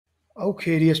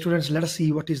Okay, dear students, let us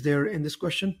see what is there in this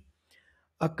question.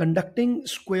 A conducting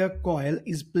square coil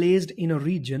is placed in a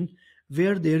region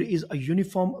where there is a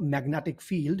uniform magnetic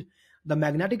field. The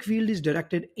magnetic field is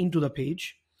directed into the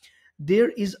page. There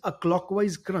is a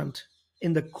clockwise current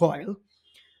in the coil.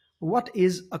 What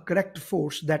is a correct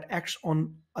force that acts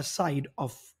on a side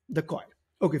of the coil?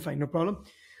 Okay, fine, no problem.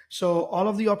 So all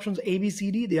of the options A, B,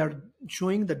 C, D, they are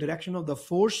showing the direction of the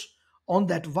force on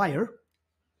that wire.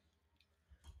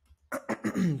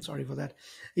 Sorry for that.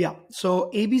 Yeah, so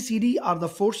A, B, C, D are the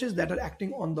forces that are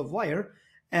acting on the wire,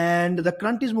 and the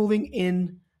current is moving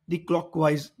in the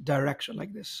clockwise direction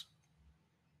like this.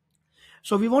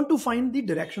 So we want to find the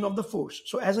direction of the force.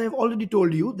 So as I have already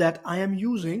told you that I am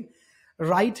using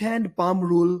right hand palm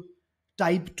rule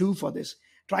type 2 for this.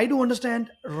 Try to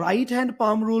understand right hand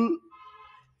palm rule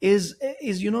is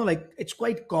like it's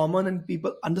quite common and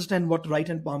people understand what right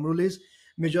hand palm rule is.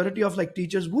 Majority of like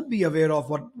teachers would be aware of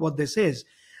what this is,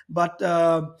 but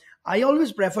I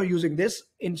always prefer using this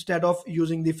instead of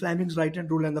using the Fleming's right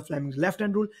hand rule and the Fleming's left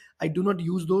hand rule. I do not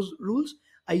use those rules.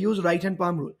 I use right hand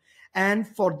palm rule. And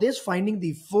for this, finding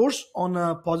the force on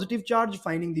a positive charge,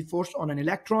 finding the force on an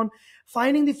electron,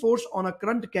 finding the force on a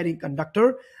current carrying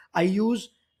conductor, I use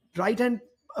right hand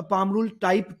palm rule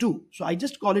type 2. So I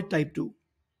just call it type 2.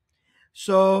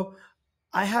 So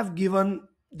I have given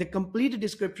the complete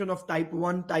description of type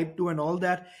 1, type 2 and all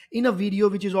that in a video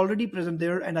which is already present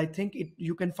there, and I think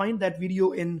you can find that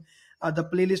video in the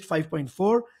playlist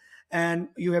 5.4, and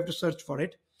you have to search for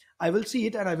it. I will see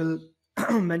it and I will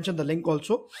mention the link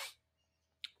also,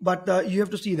 but you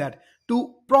have to see that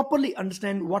to properly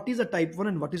understand what is a type 1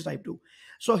 and what is type 2.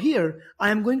 So here I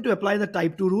am going to apply the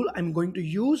type 2 rule. I'm going to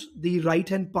use the right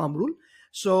hand palm rule.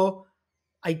 So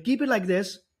I keep it like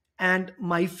this, and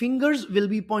my fingers will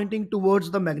be pointing towards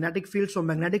the magnetic field. So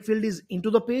magnetic field is into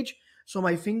the page. So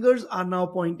my fingers are now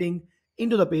pointing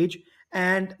into the page,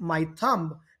 and my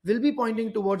thumb will be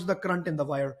pointing towards the current in the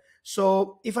wire.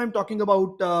 So if I'm talking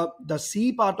about the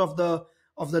C part of the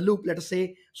loop, let us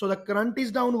say, so the current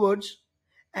is downwards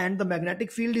and the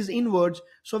magnetic field is inwards.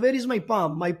 So where is my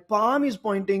palm? My palm is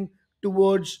pointing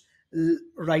towards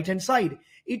right hand side.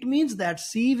 It means that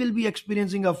C will be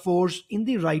experiencing a force in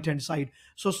the right hand side.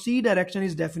 So C direction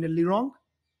is definitely wrong.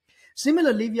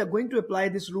 Similarly, we are going to apply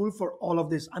this rule for all of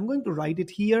this. I'm going to write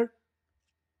it here.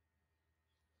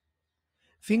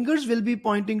 Fingers will be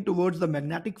pointing towards the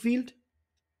magnetic field.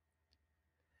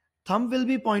 Thumb will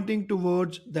be pointing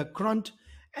towards the current,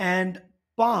 and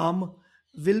palm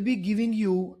will be giving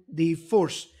you the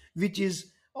force which is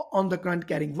on the current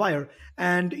carrying wire.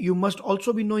 And you must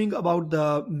also be knowing about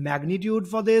the magnitude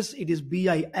for this. It is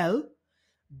BIL,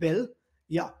 Bill.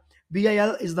 Yeah,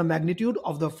 BIL is the magnitude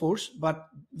of the force, but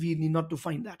we need not to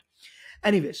find that.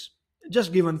 Anyways,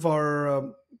 just given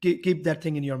for keep that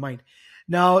thing in your mind.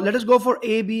 Now let us go for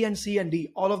A, B, and C and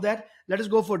D. All of that. Let us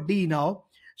go for D now.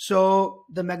 So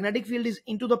the magnetic field is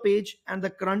into the page and the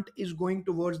current is going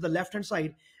towards the left hand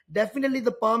side. Definitely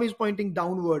the palm is pointing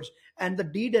downwards and the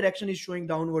D direction is showing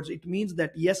downwards. It means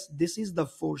that yes, this is the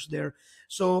force there.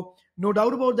 So no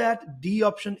doubt about that, D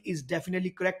option is definitely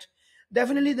correct.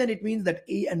 Definitely then it means that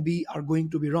A and B are going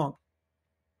to be wrong.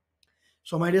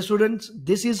 So my dear students,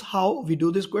 this is how we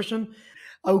do this question.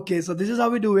 Okay, so this is how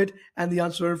we do it, and the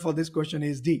answer for this question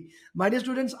is D. My dear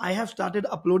students, I have started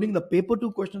uploading the paper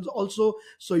 2 questions also,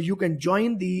 so you can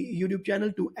join the YouTube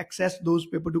channel to access those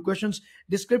paper 2 questions.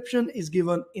 Description is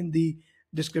given in the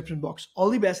description box.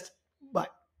 All the best.